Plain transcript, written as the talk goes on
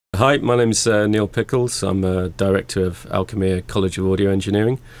Hi, my name's Neil Pickles. I'm a director of Alchemea College of Audio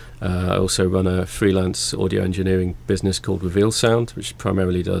Engineering. I also run a freelance audio engineering business called Reveal Sound, which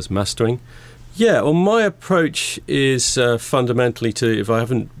primarily does mastering. Yeah, well, my approach is fundamentally to, if I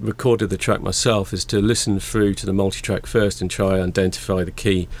haven't recorded the track myself, is to listen through to the multi-track first and try and identify the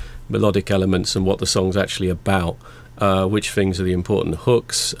key melodic elements and what the song's actually about, which things are the important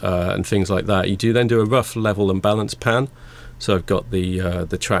hooks and things like that. You do then do a rough level and balance pan. So I've got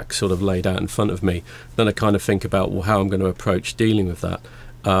the track sort of laid out in front of me. Then I kind of think about how I'm going to approach dealing with that.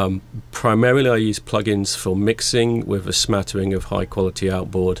 Primarily I use plugins for mixing with a smattering of high quality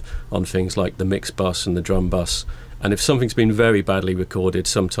outboard on things like the mix bus and the drum bus. And if something's been very badly recorded,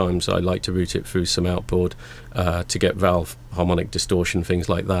 sometimes I like to route it through some outboard to get valve harmonic distortion, things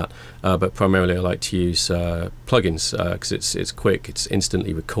like that. But primarily I like to use plugins because it's quick, it's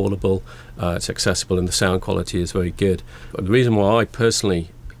instantly recordable, it's accessible, and the sound quality is very good. But the reason why I personally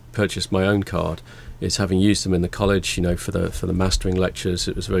purchased my own card is, having used them in the college, you know, for the mastering lectures,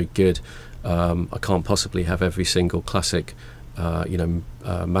 it was very good. I can't possibly have every single classic,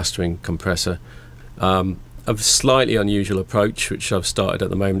 mastering compressor. A slightly unusual approach, which I've started at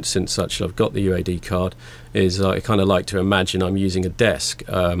the moment since I've got the UAD card, is I kind of like to imagine I'm using a desk.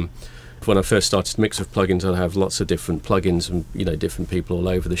 When I first started to mix with plugins, I have lots of different plugins and different people all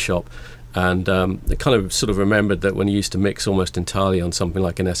over the shop, and I kind of sort of remembered that when you used to mix almost entirely on something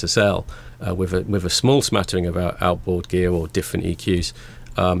like an SSL with a small smattering of outboard gear or different EQs,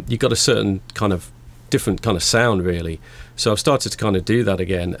 you got a certain kind of different kind of sound, really. So I've started to kind of do that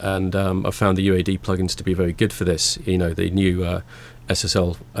again, and I've found the UAD plugins to be very good for this. The new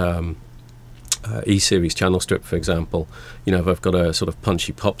SSL E-series channel strip, for example. If I've got a sort of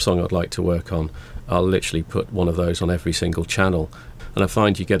punchy pop song I'd like to work on, I'll literally put one of those on every single channel, and I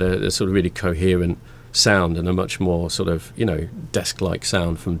find you get a sort of really coherent sound and a much more sort of desk-like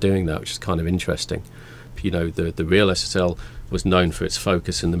sound from doing that, which is kind of interesting. The real SSL was known for its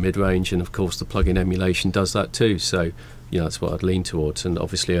focus in the mid-range, and of course the plug-in emulation does that too, so that's what I'd lean towards. And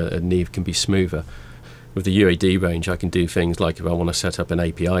obviously a Neve can be smoother. With the UAD range, I can do things like, if I want to set up an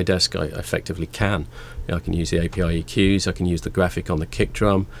API desk, I effectively can. I can use the API EQs, I can use the graphic on the kick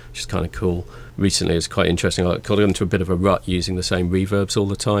drum, which is kind of cool. Recently it's quite interesting, I got into a bit of a rut using the same reverbs all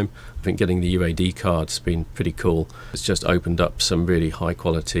the time. I think getting the UAD card's been pretty cool. It's just opened up some really high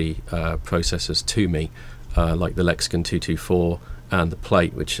quality processors to me, like the Lexicon 224 and the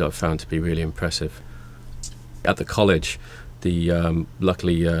Plate, which I've found to be really impressive. At the college,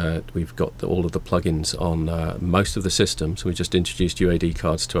 luckily we've got all of the plugins on most of the systems. We just introduced UAD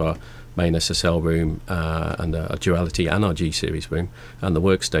cards to our main SSL room and our Duality and our G-series room and the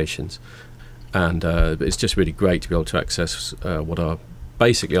workstations, and it's just really great to be able to access what are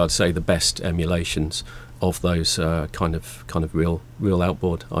basically, I'd say, the best emulations of those kind of real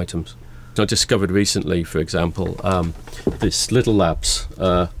outboard items. I discovered recently, for example, this Little Labs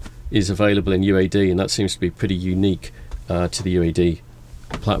is available in UAD, and that seems to be pretty unique to the UAD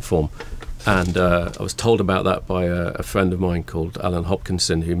platform. And I was told about that by a friend of mine called Alan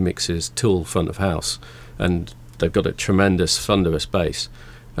Hopkinson, who mixes Tool front of house, and they've got a tremendous thunderous bass,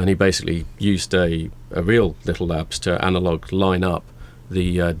 and he basically used a real Little Labs to analog line up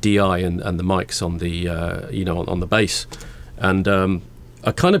the DI and the mics on the on the bass. And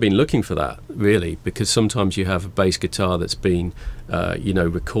I've kind of been looking for that, really, because sometimes you have a bass guitar that's been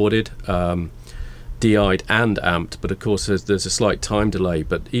recorded, DI'd and amped, but of course there's a slight time delay.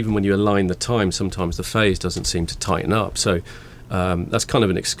 But even when you align the time, sometimes the phase doesn't seem to tighten up. So that's kind of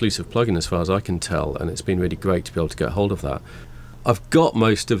an exclusive plugin as far as I can tell, and it's been really great to be able to get hold of that. I've got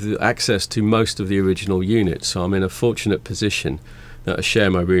most of the access to most of the original units, so I'm in a fortunate position that I share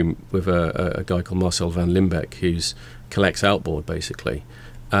my room with a guy called Marcel van Limbeck, who's collects outboard basically.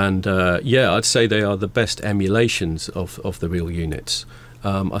 And yeah, I'd say they are the best emulations of the real units.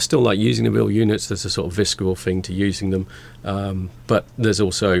 I still like using the real units. There's a sort of visceral thing to using them, but there's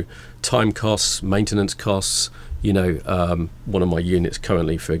also time costs, maintenance costs. One of my units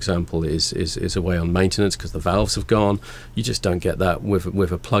currently, for example, is away on maintenance because the valves have gone. You just don't get that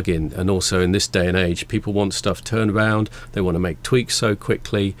with a plug-in. And also in this day and age, people want stuff turned around. They want to make tweaks so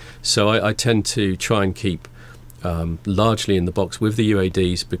quickly. So I tend to try and keep largely in the box with the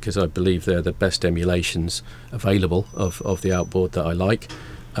UADs, because I believe they're the best emulations available of the outboard that I like.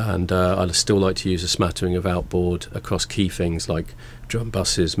 And I still like to use a smattering of outboard across key things like drum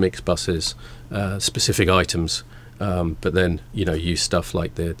buses, mix buses, specific items, but then use stuff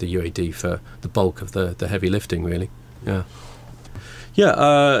like the UAD for the bulk of the heavy lifting, really.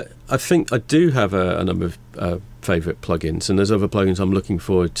 I think I do have a number of favourite plugins, and there's other plugins I'm looking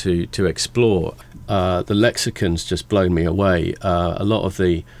forward to explore. The Lexicon's just blown me away. A lot of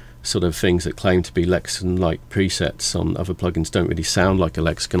the sort of things that claim to be Lexicon-like presets on other plugins don't really sound like a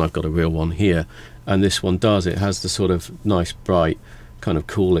Lexicon. I've got a real one here, and this one does. It has the sort of nice, bright, kind of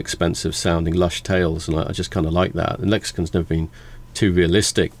cool, expensive sounding lush tails, and I just kind of like that. And Lexicon's never been too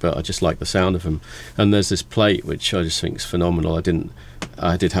realistic, but I just like the sound of them. And there's this plate which I just think is phenomenal.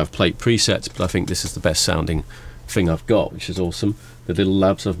 I did have plate presets, but I think this is the best sounding thing I've got, which is awesome. The little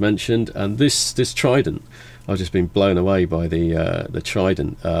labs I've mentioned, and this Trident, I've just been blown away by the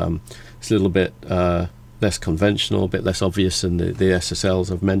Trident. It's a little bit less conventional, a bit less obvious than the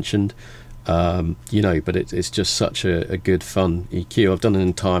SSLs I've mentioned, you know, but it's just such a good fun EQ. I've done an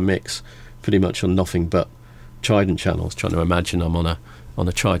entire mix pretty much on nothing but Trident channels, trying to imagine I'm on a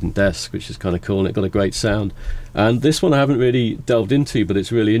Trident desk, which is kind of cool, and it got a great sound. And this one I haven't really delved into, but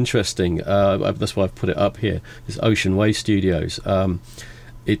it's really interesting. That's why I've put it up here. It's Ocean Way Studios.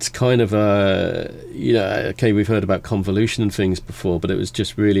 It's kind of you know, okay, we've heard about convolution and things before, but it was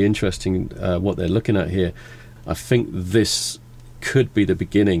just really interesting what they're looking at here. I think this could be the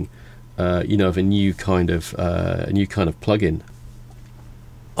beginning, you know, of a new kind of plugin.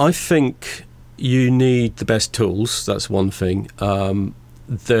 I think you need the best tools. That's one thing.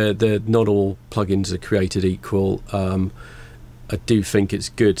 They're not all plugins are created equal. I do think it's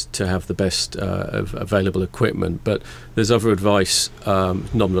good to have the best of available equipment, but there's other advice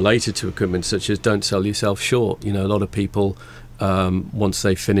non-related to equipment, such as don't sell yourself short. You know, a lot of people, once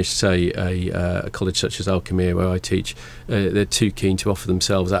they finish, say, a college such as Alchemea, where I teach, they're too keen to offer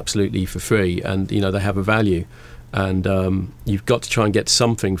themselves absolutely for free, and you know, they have a value. And you've got to try and get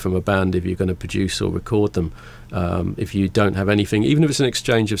something from a band if you're going to produce or record them. If you don't have anything, even if it's an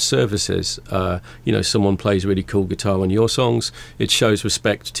exchange of services, you know, someone plays really cool guitar on your songs, it shows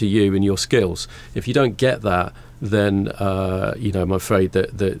respect to you and your skills. If you don't get that, then you know, I'm afraid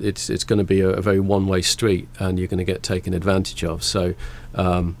that it's going to be a very one-way street, and you're going to get taken advantage of. So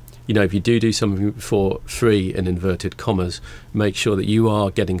you know, if you do something for free, in inverted commas, make sure that you are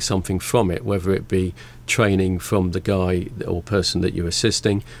getting something from it, whether it be training from the guy or person that you're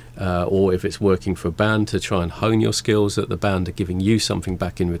assisting, or if it's working for a band to try and hone your skills, that the band are giving you something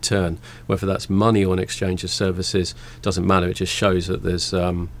back in return. Whether that's money or an exchange of services, doesn't matter. It just shows that there's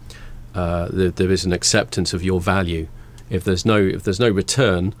there is an acceptance of your value. If there's no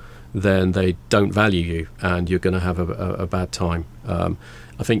return, then they don't value you, and you're going to have a bad time.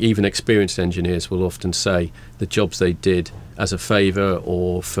 I think even experienced engineers will often say the jobs they did as a favour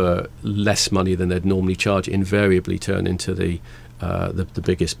or for less money than they'd normally charge invariably turn into the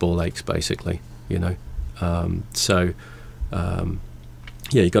biggest ball aches, basically. You know,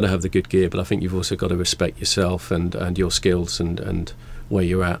 yeah, you've got to have the good gear, but I think you've also got to respect yourself and your skills and where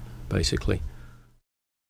you're at, basically.